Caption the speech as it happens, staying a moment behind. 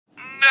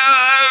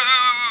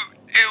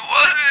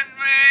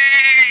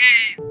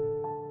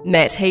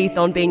Matt Heath,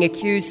 on being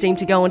accused, seemed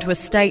to go into a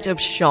state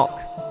of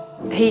shock.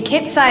 He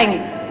kept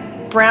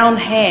saying, brown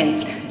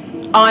hands.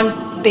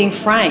 I'm being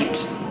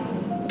framed.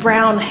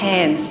 Brown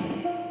hands.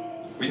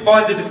 We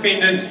find the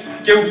defendant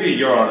guilty,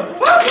 Your Honour.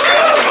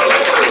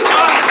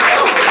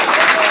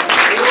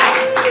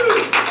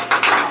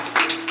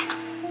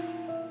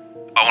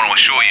 I want to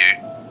assure you,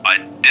 I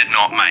did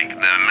not make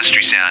the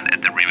mystery sound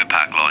at the Remu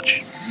Park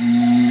Lodge.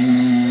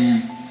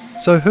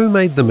 So who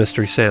made the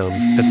mystery sound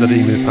at the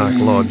Remu Park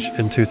Lodge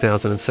in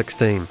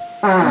 2016?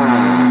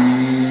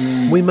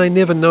 We may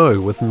never know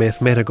with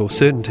mathematical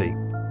certainty,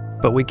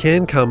 but we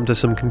can come to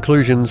some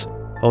conclusions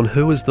on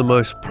who is the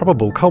most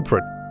probable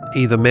culprit,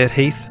 either Matt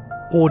Heath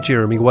or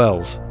Jeremy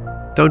Wells.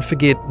 Don't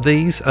forget,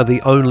 these are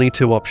the only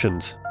two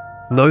options.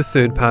 No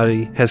third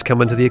party has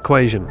come into the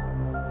equation.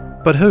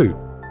 But who?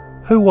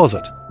 Who was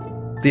it?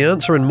 The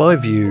answer, in my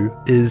view,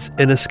 is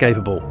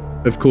inescapable.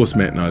 Of course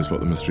Matt knows what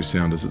the mystery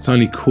sound is. It's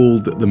only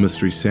called the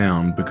mystery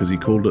sound because he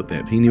called it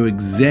that. He knew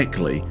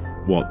exactly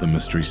what the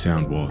mystery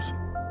sound was.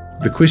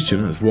 The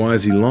question is, why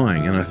is he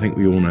lying? And I think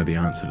we all know the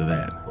answer to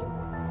that.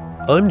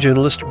 I'm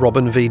journalist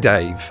Robin V.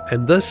 Dave,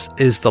 and this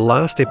is the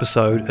last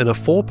episode in a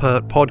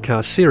 4-part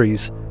podcast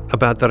series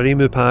about the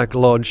Remu Park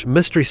Lodge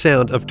mystery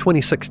sound of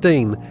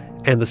 2016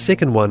 and the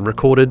second one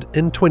recorded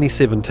in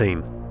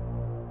 2017.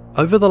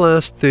 Over the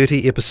last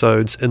 30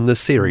 episodes in this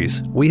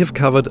series, we have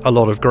covered a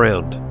lot of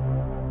ground.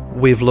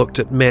 We've looked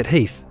at Matt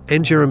Heath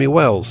and Jeremy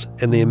Wells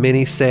and their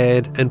many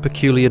sad and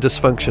peculiar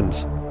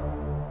dysfunctions.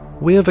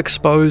 We have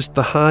exposed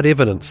the hard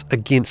evidence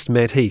against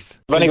Matt Heath.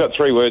 I've only got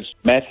 3 words: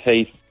 Matt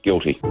Heath,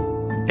 guilty.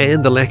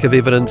 And the lack of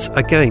evidence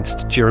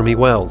against Jeremy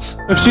Wells.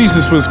 If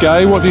Jesus was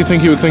gay, what do you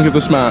think he would think of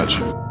this march?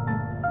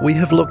 We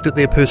have looked at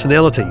their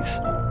personalities.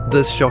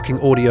 This shocking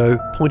audio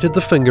pointed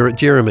the finger at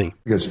Jeremy.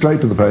 Go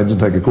straight to the phones and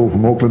take a call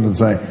from Auckland and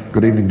say,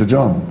 good evening to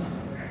John.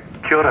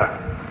 Kia ora.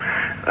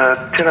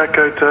 Tēnā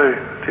koutou,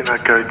 tēnā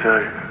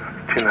koutou,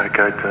 tēnā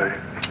koutou,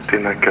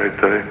 tēnā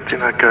koutou,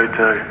 tēnā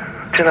koutou,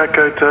 tēnā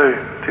koutou,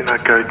 tēnā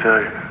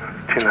koutou,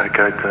 tēnā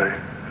koutou.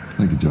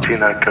 Thank you, John.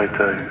 Tēnā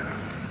koutou,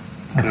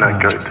 tēnā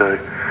koutou.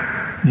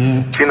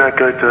 Tēnā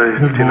koutou,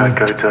 tēnā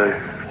koutou.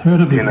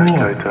 Heard it before. Tēnā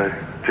koutou,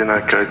 tēnā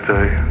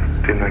koutou,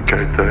 tēnā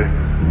koutou.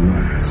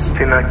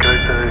 Tēnā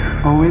koutou.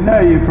 Oh, we know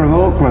you're from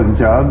Auckland,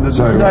 John. There's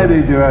no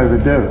need to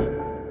overdo it.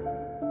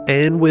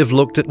 And we've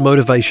looked at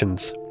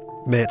motivations.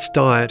 Matt's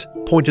diet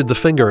pointed the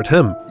finger at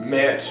him.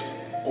 Matt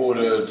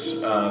ordered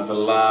the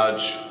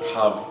large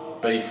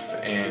pub beef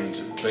and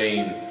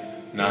bean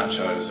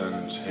nachos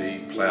and he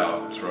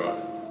ploughed through it.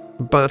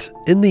 But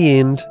in the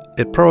end,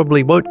 it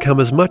probably won't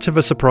come as much of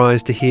a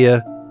surprise to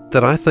hear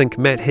that I think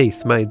Matt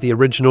Heath made the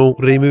original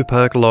Remu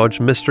Park Lodge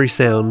mystery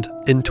sound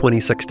in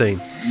 2016.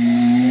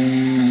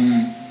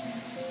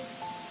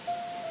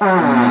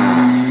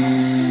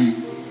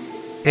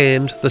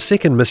 And the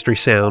second mystery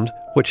sound,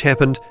 which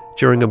happened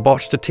during a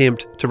botched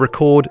attempt to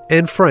record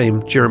and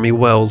frame Jeremy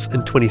Wells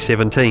in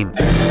 2017.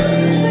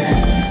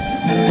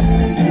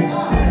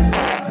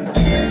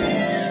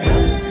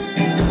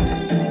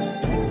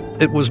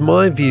 It was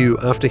my view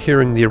after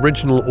hearing the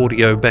original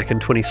audio back in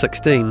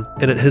 2016,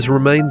 and it has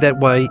remained that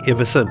way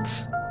ever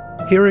since.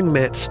 Hearing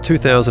Matt's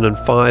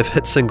 2005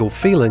 hit single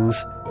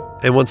Feelings,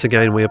 and once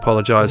again we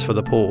apologise for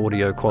the poor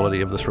audio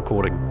quality of this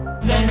recording.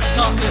 Let's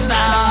talk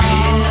about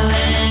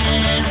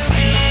feelings,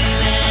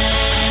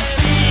 feelings,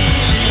 feelings.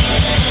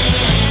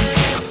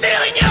 I'm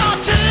feeling your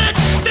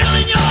tits,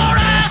 feeling your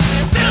ass,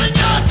 feeling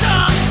your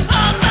tongue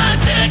on my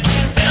dick,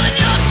 feeling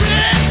your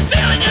tits,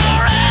 feeling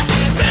your ass,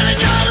 feeling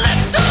your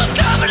lips all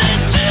covered in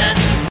jizz.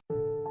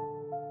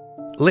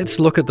 Let's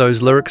look at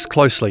those lyrics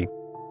closely.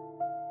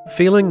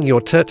 Feeling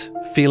your tit,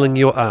 feeling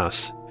your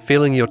ass,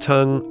 feeling your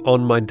tongue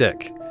on my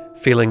dick,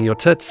 feeling your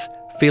tits,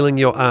 feeling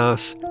your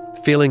ass,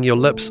 feeling your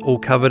lips all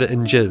covered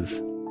in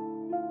jizz.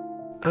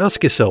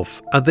 Ask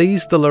yourself, are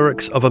these the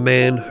lyrics of a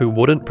man who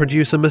wouldn't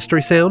produce a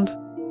mystery sound?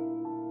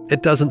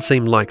 It doesn't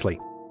seem likely.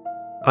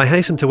 I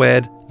hasten to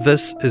add,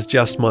 this is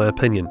just my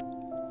opinion.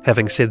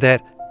 Having said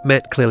that,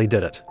 Matt clearly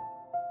did it.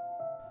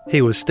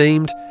 He was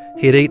steamed,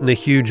 he had eaten a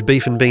huge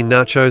beef and bean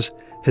nachos.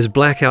 His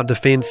blackout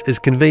defence is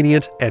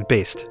convenient at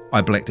best.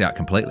 I blacked out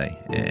completely,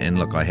 and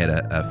look, I had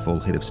a full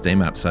head of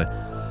steam up, so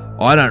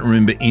I don't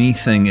remember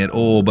anything at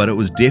all, but it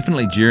was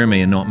definitely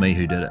Jeremy and not me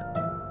who did it.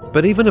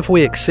 But even if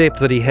we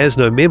accept that he has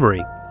no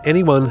memory,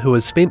 anyone who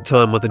has spent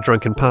time with a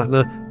drunken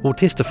partner will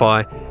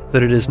testify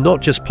that it is not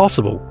just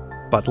possible,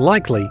 but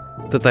likely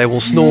that they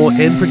will snore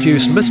and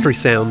produce mystery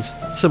sounds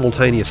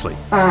simultaneously.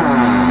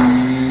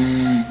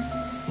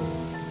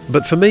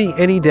 But for me,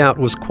 any doubt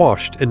was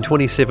quashed in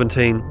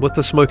 2017 with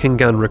the Smoking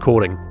Gun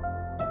recording.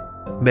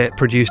 Matt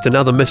produced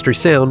another mystery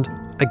sound,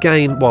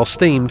 again while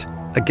steamed,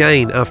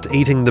 again after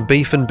eating the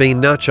beef and bean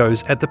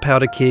nachos at the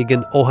Powder Keg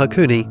in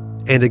Ohakuni,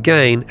 and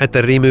again at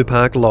the Remu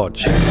Park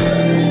Lodge.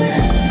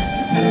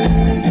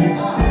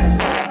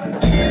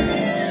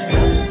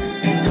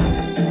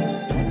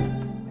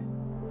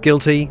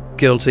 Guilty,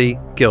 guilty,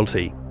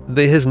 guilty.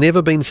 There has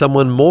never been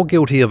someone more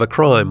guilty of a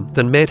crime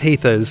than Matt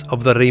Heath is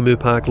of the Remu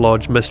Park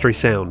Lodge mystery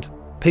sound.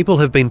 People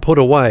have been put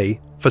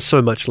away for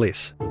so much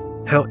less.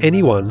 How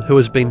anyone who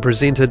has been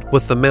presented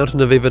with the mountain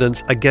of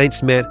evidence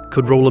against Matt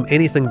could rule him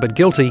anything but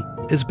guilty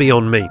is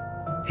beyond me.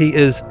 He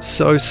is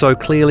so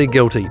clearly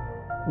guilty,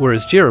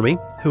 whereas Jeremy,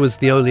 who is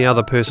the only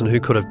other person who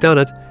could have done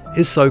it,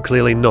 is so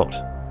clearly not.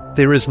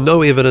 There is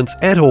no evidence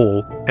at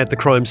all at the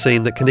crime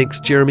scene that connects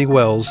Jeremy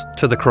Wells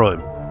to the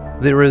crime.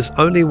 There is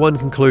only one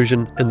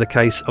conclusion in the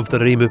case of the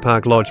Rimu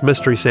Park Lodge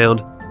mystery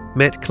sound.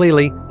 Matt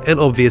clearly and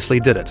obviously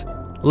did it.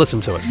 Listen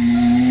to it.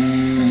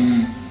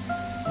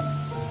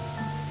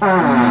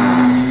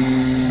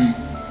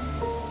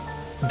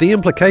 The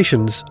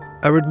implications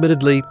are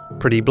admittedly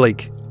pretty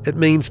bleak. It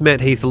means Matt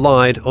Heath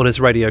lied on his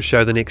radio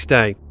show the next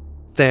day.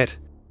 That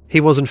he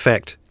was in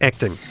fact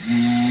acting.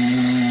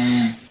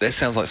 That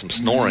sounds like some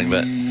snoring,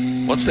 but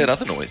what's that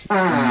other noise?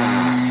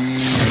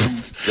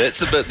 That's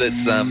the bit that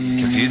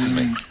confuses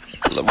me.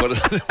 Look,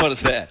 what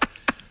is that?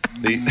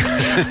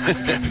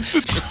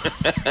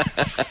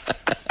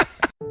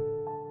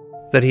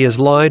 That he has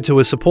lied to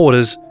his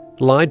supporters,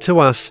 lied to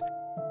us,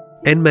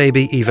 and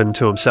maybe even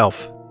to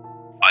himself.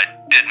 I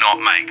did not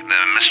make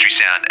the mystery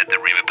sound at the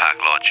Rimu Park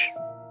Lodge.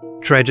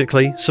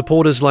 Tragically,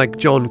 supporters like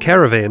John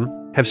Caravan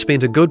have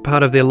spent a good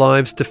part of their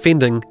lives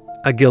defending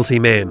a guilty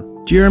man.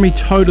 Jeremy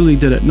totally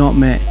did it, not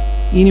Matt.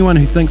 Anyone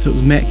who thinks it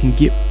was Matt can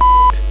get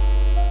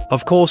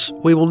Of course,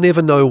 we will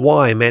never know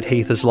why Matt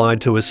Heath has lied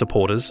to his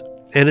supporters,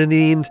 and in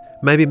the end,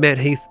 maybe Matt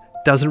Heath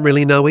doesn't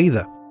really know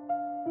either.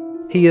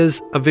 He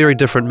is a very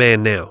different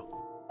man now.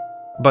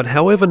 But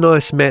however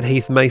nice Matt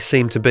Heath may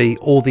seem to be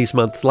all these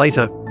months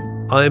later,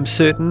 I am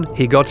certain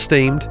he got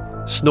steamed,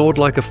 snored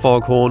like a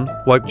foghorn,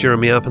 woke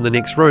Jeremy up in the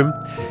next room.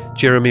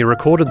 Jeremy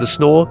recorded the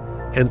snore,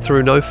 and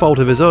through no fault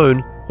of his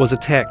own, was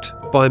attacked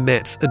by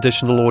Matt's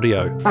additional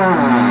audio.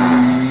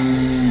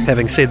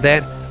 Having said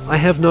that, I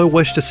have no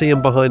wish to see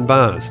him behind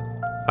bars.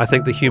 I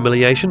think the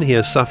humiliation he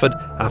has suffered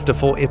after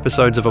 4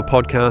 episodes of a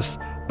podcast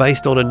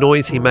based on a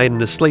noise he made in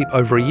his sleep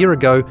over a year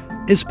ago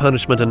is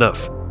punishment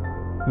enough.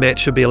 Matt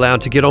should be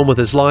allowed to get on with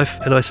his life,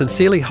 and I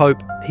sincerely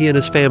hope he and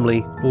his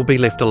family will be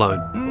left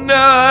alone.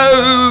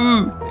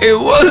 No, it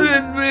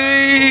wasn't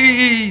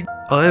me.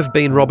 I have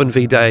been Robin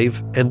V.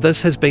 Dave, and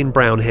this has been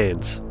Brown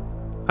Hands.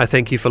 I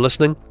thank you for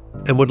listening,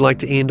 and would like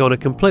to end on a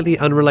completely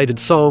unrelated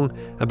song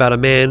about a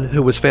man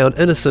who was found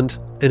innocent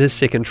in his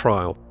second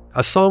trial.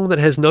 A song that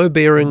has no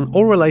bearing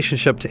or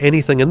relationship to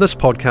anything in this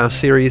podcast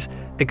series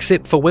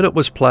except for when it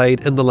was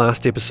played in the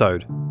last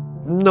episode.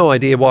 No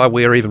idea why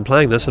we're even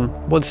playing this, and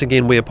once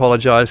again we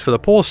apologise for the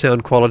poor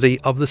sound quality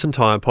of this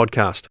entire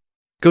podcast.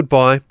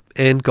 Goodbye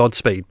and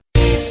Godspeed.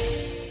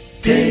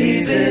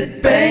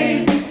 David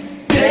Bain,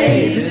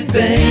 David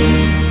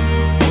Bain.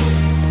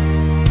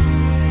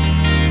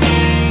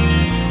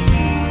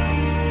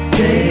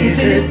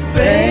 David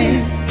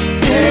Bain,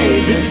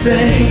 David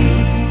Bain.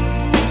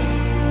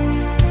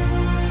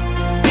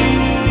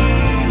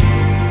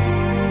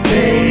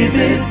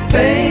 David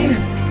Bain,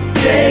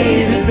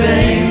 David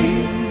Bain.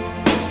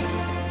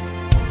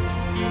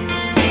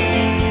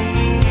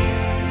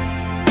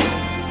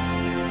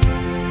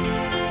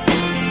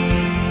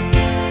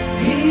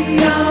 He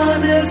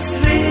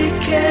honestly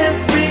can't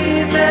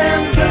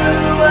remember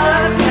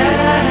what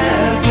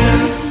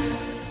happened.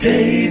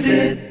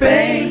 David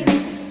Bain,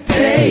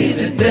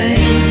 David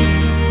Bain.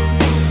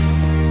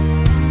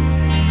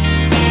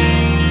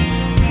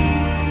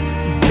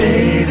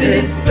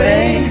 David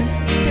Bain,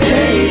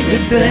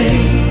 David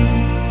Bain.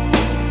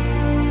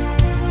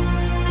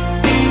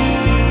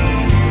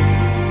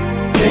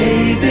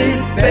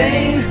 David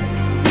Bain,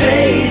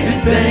 David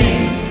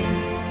Bain.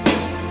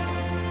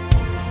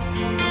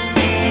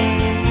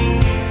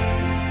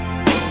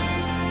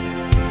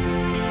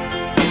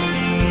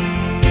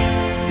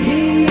 He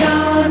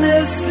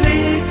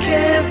honestly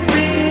can't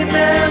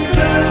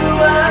remember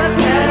what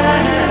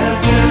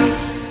happened.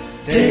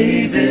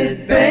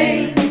 David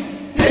Bain,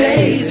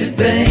 David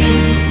Bain.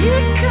 You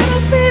could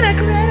have been a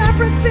great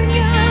opera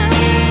singer.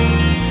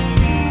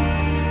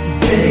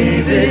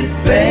 David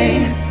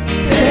Bain,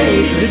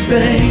 David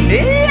Bain.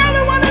 All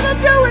I wanted to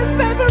do is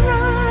paper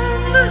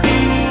run.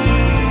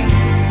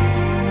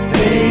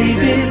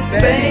 David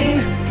Bain,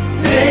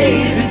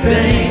 David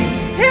Bain.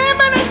 Him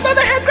and his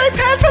mother had great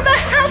plans for the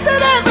house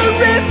at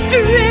Everest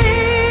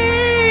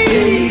Street.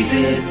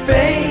 David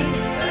Bain,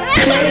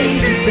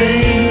 David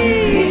Bain.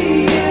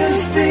 He is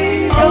the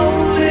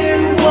only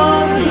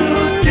one who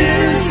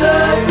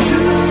deserves to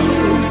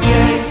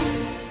stay.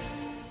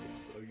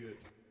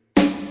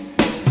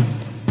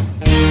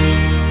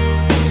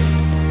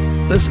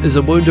 This is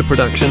a Wounded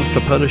production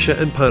for Punisher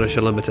and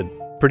Punisher Limited,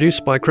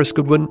 produced by Chris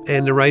Goodwin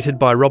and narrated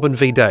by Robin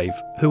V. Dave,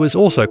 who is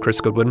also Chris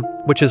Goodwin,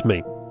 which is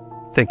me.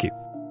 Thank you.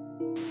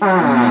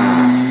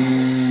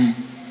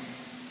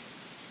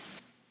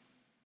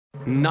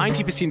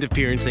 90% of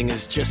parenting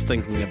is just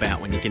thinking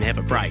about when you can have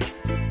a break.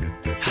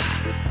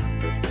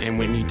 And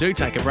when you do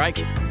take a break,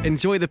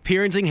 enjoy the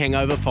Parenting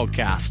Hangover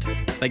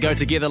podcast. They go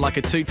together like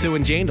a tutu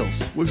and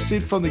jandals. We've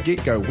said from the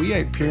get-go, we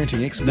ain't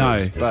parenting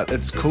experts, but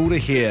it's cool to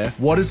hear,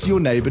 what is your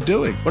neighbour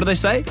doing? What do they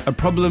say? A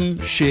problem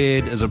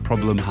shared is a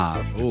problem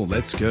halved. Oh,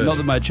 that's good. Not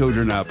that my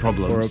children are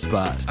problems,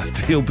 but I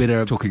feel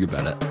better talking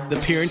about it. The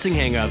Parenting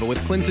Hangover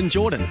with Clinton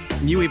Jordan.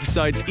 New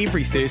episodes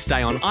every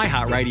Thursday on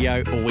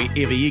iHeartRadio or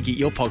wherever you get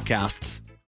your podcasts.